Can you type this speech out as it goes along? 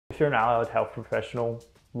you're an allied health professional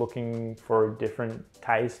looking for a different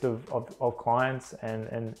taste of clients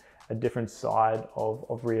and a different side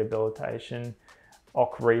of rehabilitation,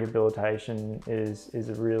 Rehabilitation is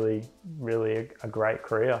a really a great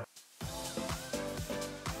career.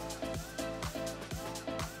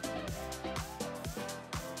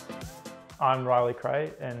 I'm Reilly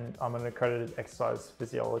and I'm an accredited exercise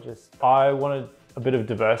physiologist. I wanted a bit of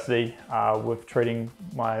diversity with treating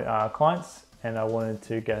my clients, and I wanted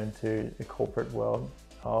to get into the corporate world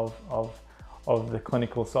of the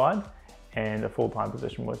clinical side, and a full-time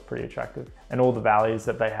position was pretty attractive. And all the values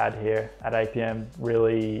that they had here at APM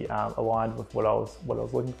really aligned with what I was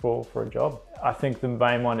looking for a job. I think the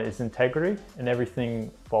main one is integrity, and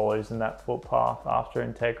everything follows in that footpath after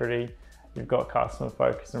integrity. You've got customer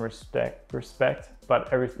focus and respect,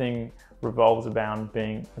 but everything revolves around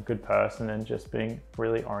being a good person and just being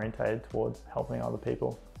really orientated towards helping other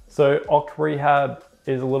people. So Occ Rehab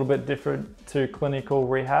is a little bit different to clinical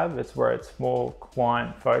rehab. It's where it's more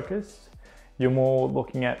client focused. You're more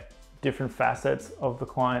looking at different facets of the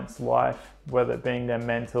client's life, whether it being their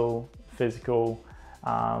mental, physical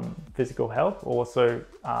health, also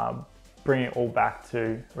bring it all back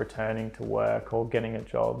to returning to work or getting a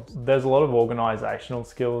job. There's a lot of organisational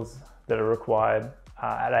skills that are required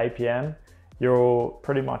at APM. You're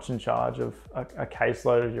pretty much in charge of a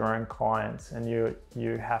caseload of your own clients, and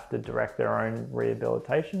you have to direct their own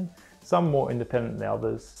rehabilitation, some more independent than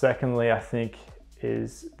others. Secondly, I think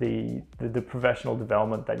is the professional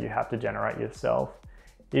development that you have to generate yourself.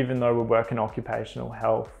 Even though we work in occupational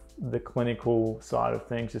health, the clinical side of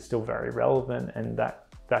things is still very relevant, and that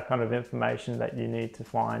kind of information that you need to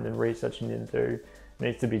find and research you need to do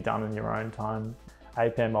needs to be done in your own time.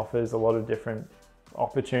 APM offers a lot of different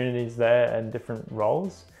opportunities there and different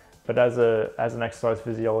roles, but as an exercise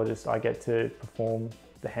physiologist, I get to perform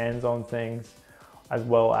the hands-on things as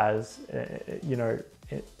well as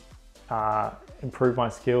improve my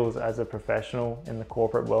skills as a professional in the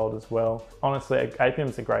corporate world as well. Honestly, APM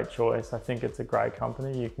is a great choice. I think it's a great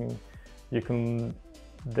company.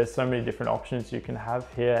 There's so many different options you can have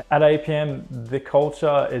here. At APM, the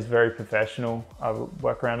culture is very professional. I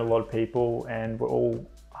work around a lot of people, and we're all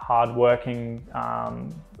hardworking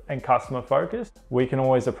and customer focused. We can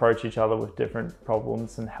always approach each other with different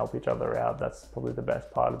problems and help each other out. That's probably the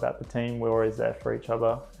best part about the team. We're always there for each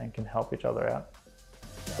other and can help each other out.